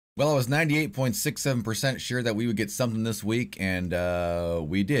Well, I was 98.67% sure that we would get something this week, and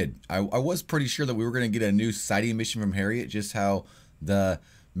we did. I was pretty sure that we were going to get a new sighting mission from Harriet, just how the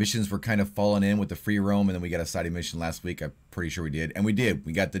missions were kind of falling in with the free roam, and then we got a sighting mission last week. I'm pretty sure we did. And we did.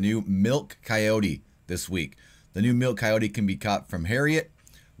 We got the new milk coyote this week. The new milk coyote can be caught from Harriet.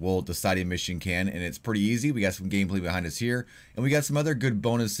 Well, the sighting mission can, and it's pretty easy. We got some gameplay behind us here, and we got some other good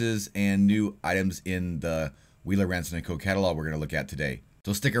bonuses and new items in the Wheeler, Ranson & Co. catalog we're going to look at today.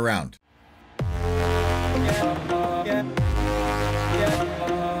 So stick around.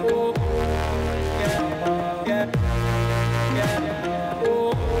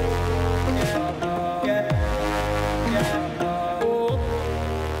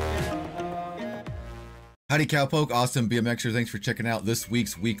 Howdy Cowpoke, Austinbmxer. Thanks for checking out this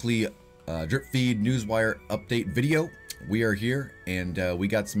week's weekly Drip Feed Newswire update video. We are here and we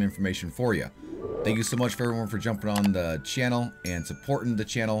got some information for you. Thank you so much for everyone for jumping on the channel and supporting the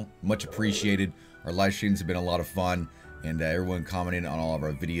channel. Much appreciated. Our live streams have been a lot of fun, and everyone commenting on all of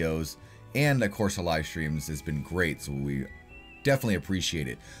our videos. And of course, our live streams has been great, so we definitely appreciate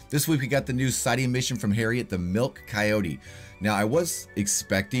it. This week we got the new sighting mission from Harriet, the Milk Coyote. Now, I was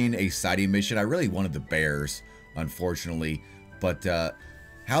expecting a sighting mission. I really wanted the bears, unfortunately, but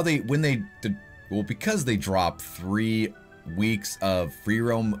because they dropped 3 weeks of free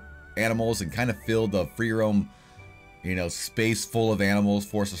roam animals and kind of filled the free roam, space full of animals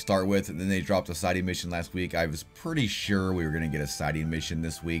for us to start with, and then they dropped a sighting mission last week. I was pretty sure we were going to get a sighting mission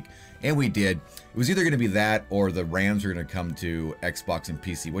this week, and we did. It was either going to be that or the Rams are going to come to Xbox and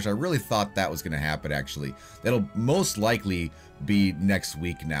PC, which I really thought that was going to happen, actually. That'll most likely be next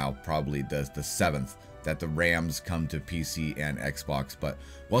week now, probably the 7th, that the Rams come to PC and Xbox, but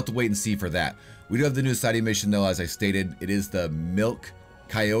we'll have to wait and see for that. We do have the new sighting mission, though, as I stated. It is the Milk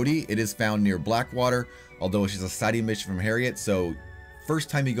Coyote. It is found near Blackwater, although it's just a sighting mission from Harriet, so first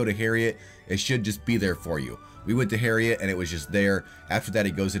time you go to Harriet, it should just be there for you. We went to Harriet and it was just there. After that,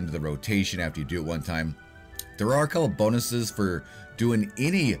 it goes into the rotation after you do it one time. There are a couple bonuses for doing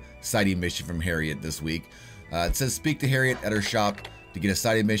any sighting mission from Harriet this week. It says speak to Harriet at her shop to get a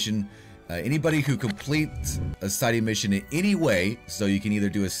sighting mission. Anybody who completes a sighting mission in any way, so you can either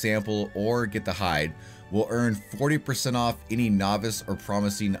do a sample or get the hide, will earn 40% off any novice or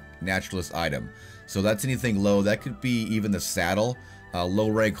promising naturalist item. So that's anything low. That could be even the saddle, low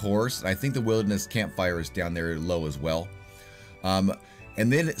rank horse. I think the wilderness campfire is down there low as well. And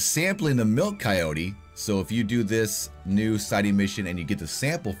then sampling the milk coyote. So if you do this new sighting mission and you get the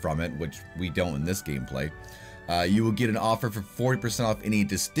sample from it, which we don't in this gameplay, you will get an offer for 40% off any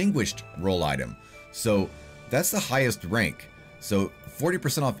distinguished role item. So that's the highest rank. So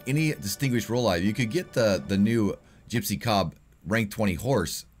 40% off any distinguished role item. You could get the new Gypsy Cobb rank 20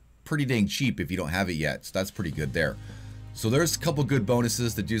 horse pretty dang cheap if you don't have it yet. So that's pretty good there. So there's a couple good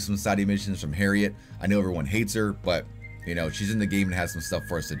bonuses to do some sighting missions from Harriet. I know everyone hates her, but she's in the game and has some stuff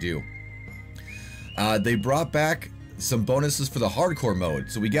for us to do. They brought back some bonuses for the hardcore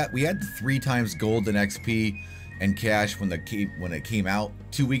mode. So we had 3 times gold and XP and cash when it came out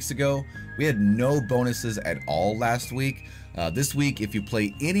 2 weeks ago. We had no bonuses at all last week. This week, if you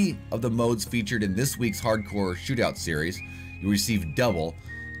play any of the modes featured in this week's hardcore shootout series, you receive double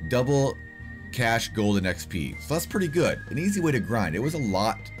cash, gold, and XP. So that's pretty good. An easy way to grind. It was a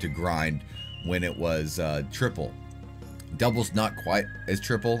lot to grind when it was triple. Double's not quite as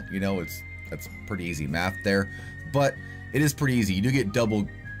triple. That's pretty easy math there, but it is pretty easy. You do get double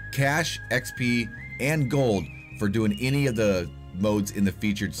cash, XP, and gold for doing any of the modes in the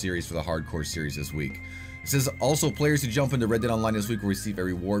featured series for the hardcore series this week. It says also players who jump into Red Dead Online this week will receive a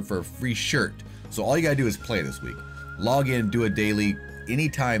reward for a free shirt. So all you gotta do is play this week. Log in, do a daily,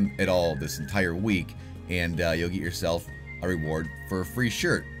 anytime at all this entire week, and you'll get yourself a reward for a free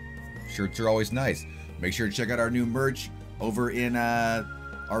shirt. Shirts are always nice. Make sure to check out our new merch over in our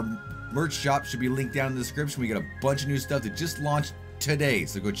merch shop. Should be linked down in the description. We got a bunch of new stuff that just launched today,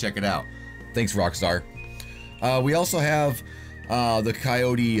 so go check it out. Thanks, Rockstar. We also have the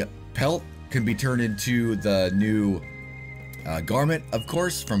coyote pelt can be turned into the new garment, of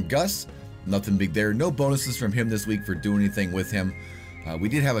course, from Gus. Nothing big there. No bonuses from him this week for doing anything with him. We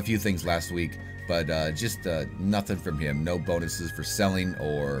did have a few things last week, but just nothing from him. No bonuses for selling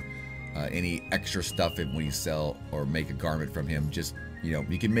or any extra stuff when you sell or make a garment from him. Just,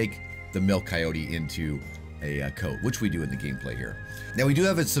 you can make the milk coyote into a coat, which we do in the gameplay here. Now we do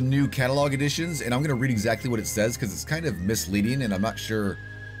have some new catalog editions, and I'm going to read exactly what it says because it's kind of misleading, and I'm not sure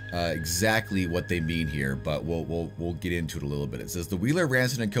exactly what they mean here, but we'll get into it a little bit. It says the Wheeler,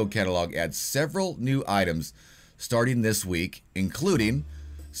 Ranson & Co. catalog adds several new items starting this week, including,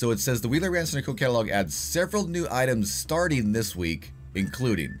 so it says the Wheeler, Ranson & Co. catalog adds several new items starting this week,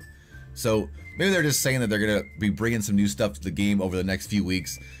 including. So maybe they're just saying that they're going to be bringing some new stuff to the game over the next few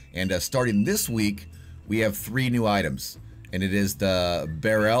weeks. And starting this week, we have 3 new items. And it is the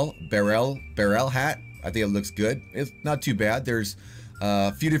barrel hat. I think it looks good. It's not too bad. There's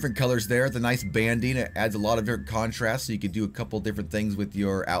a few different colors there. The nice banding. It adds a lot of different contrast, so you can do a couple different things with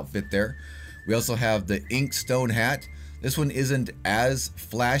your outfit there. We also have the inkstone hat. This one isn't as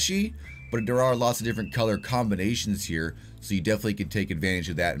flashy, but there are lots of different color combinations here, so you definitely can take advantage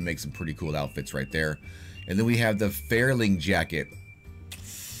of that and make some pretty cool outfits right there. And then we have the Fairling jacket.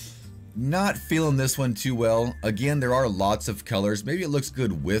 Not feeling this one too well. Again, there are lots of colors. Maybe it looks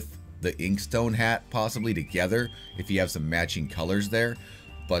good with the inkstone hat possibly together if you have some matching colors there.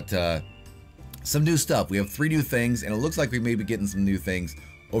 But some new stuff. We have 3 new things, and it looks like we may be getting some new things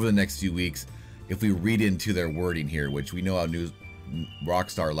over the next few weeks if we read into their wording here, which we know how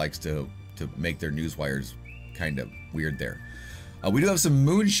Rockstar likes to make their news wires kind of weird there. We do have some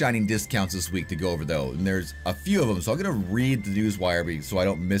moonshining discounts this week to go over though, and there's a few of them, so I'm gonna read the news wire so I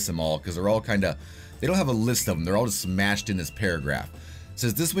don't miss them all, because they're all kind of, they don't have a list of them, they're all just smashed in this paragraph. It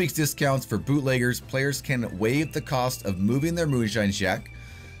says this week's discounts for bootleggers: players can waive the cost of moving their moonshine shack,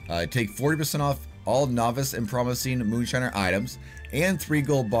 take 40% off all novice and promising moonshiner items, and 3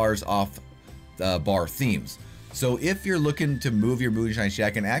 gold bars off the bar themes. So if you're looking to move your moonshine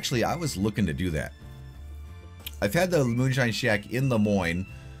shack, and actually I was looking to do that. I've had the moonshine shack in Lemoyne,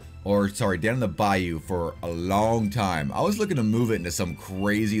 or sorry, down in the bayou for a long time. I was looking to move it into some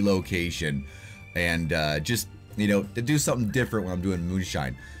crazy location and just, you know, to do something different when I'm doing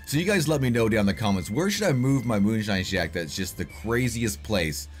moonshine. So you guys let me know down in the comments, where should I move my moonshine shack that's just the craziest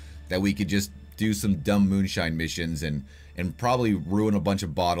place that we could just do some dumb moonshine missions and probably ruin a bunch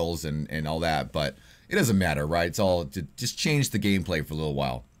of bottles and all that, but it doesn't matter, right? It's all to just change the gameplay for a little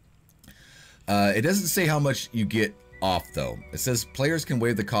while. It doesn't say how much you get off though. It says players can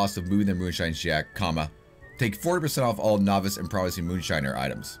waive the cost of moving their moonshine shack, comma, take 40% off all novice and promising moonshiner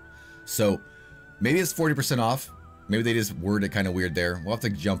items. So maybe it's 40% off. Maybe they just worded it kind of weird there. We'll have to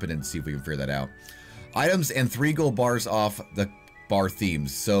jump in and see if we can figure that out. Items and 3 gold bars off the bar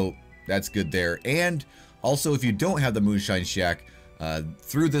themes. So that's good there. And also, if you don't have the moonshine shack,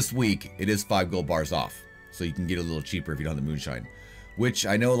 through this week, it is 5 gold bars off. So you can get a little cheaper if you don't have the moonshine. Which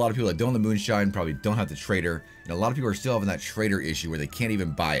I know a lot of people that don't have the moonshine probably don't have the trader, and a lot of people are still having that trader issue where they can't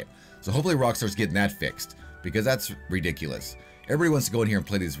even buy it. So hopefully Rockstar's getting that fixed, because that's ridiculous. Everybody wants to go in here and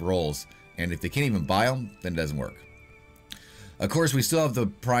play these roles, and if they can't even buy them, then it doesn't work. Of course, we still have the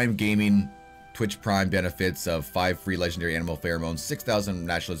Prime Gaming Twitch Prime benefits of 5 free legendary animal pheromones, 6,000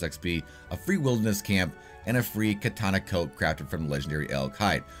 naturalist XP, a free wilderness camp, and a free katana coat crafted from the legendary elk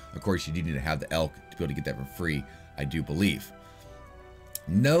hide. Of course, you do need to have the elk to be able to get that for free, I do believe.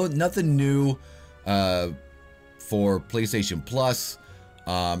 No, nothing new for PlayStation Plus,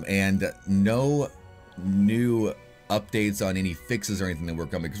 and no new updates on any fixes or anything that we're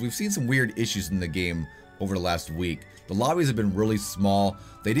coming, because we've seen some weird issues in the game over the last week. The lobbies have been really small.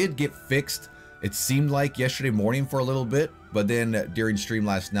 They did get fixed, it seemed like, yesterday morning for a little bit, but then during stream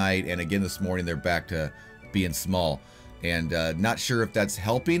last night and again this morning, they're back to being small. And not sure if that's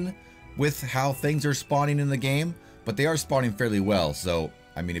helping with how things are spawning in the game, but they are spawning fairly well. So,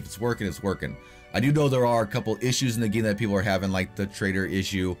 I mean, if it's working, it's working. I do know there are a couple issues in the game that people are having, like the trader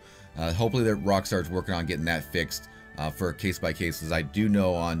issue. Hopefully that Rockstar's working on getting that fixed for case by case, as I do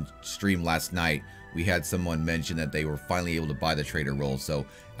know on stream last night, we had someone mention that they were finally able to buy the trader role. So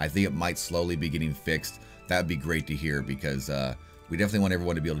I think it might slowly be getting fixed. That would be great to hear, because we definitely want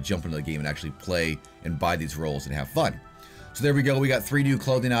everyone to be able to jump into the game and actually play and buy these roles and have fun. So there we go. We got 3 new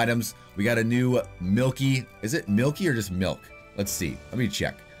clothing items. We got a new Milky. Is it Milky or just milk? Let's see. Let me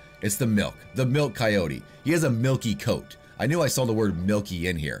check. It's the milk coyote. He has a milky coat. I knew I saw the word milky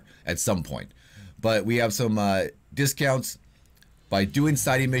in here at some point. But we have some discounts by doing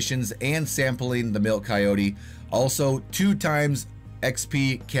side missions and sampling the milk coyote. Also 2 times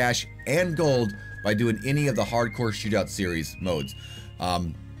XP, cash, and gold by doing any of the hardcore shootout series modes.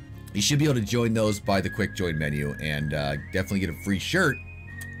 You should be able to join those by the quick join menu, and definitely get a free shirt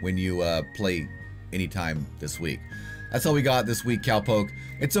when you play anytime this week. That's all we got this week, Cowpoke.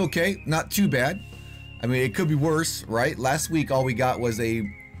 It's okay, not too bad. I mean, it could be worse, right? Last week, all we got was a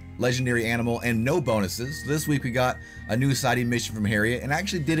legendary animal and no bonuses. So this week, we got a new siding mission from Harriet, and I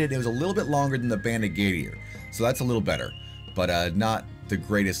actually did it. It was a little bit longer than the Banded Gator, so that's a little better, but not the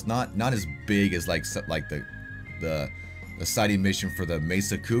greatest. Not as big as like the siding mission for the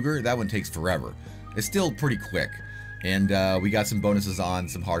Mesa Cougar. That one takes forever. It's still pretty quick, and we got some bonuses on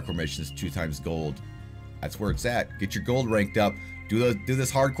some hardcore missions, 2 times gold. That's where it's at. Get your gold ranked up. Do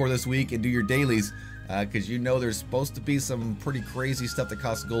this hardcore this week and do your dailies because you know there's supposed to be some pretty crazy stuff that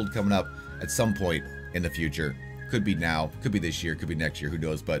costs gold coming up at some point in the future. Could be now, could be this year, could be next year, who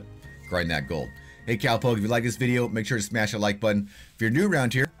knows, but grind that gold. Hey Cowpoke, if you like this video, make sure to smash that like button. If you're new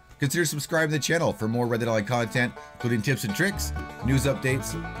around here, consider subscribing to the channel for more Red Dead Online content, including tips and tricks, news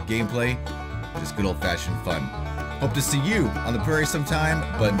updates, gameplay, just good old-fashioned fun. Hope to see you on the prairie sometime,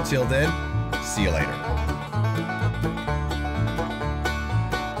 but until then, see you later.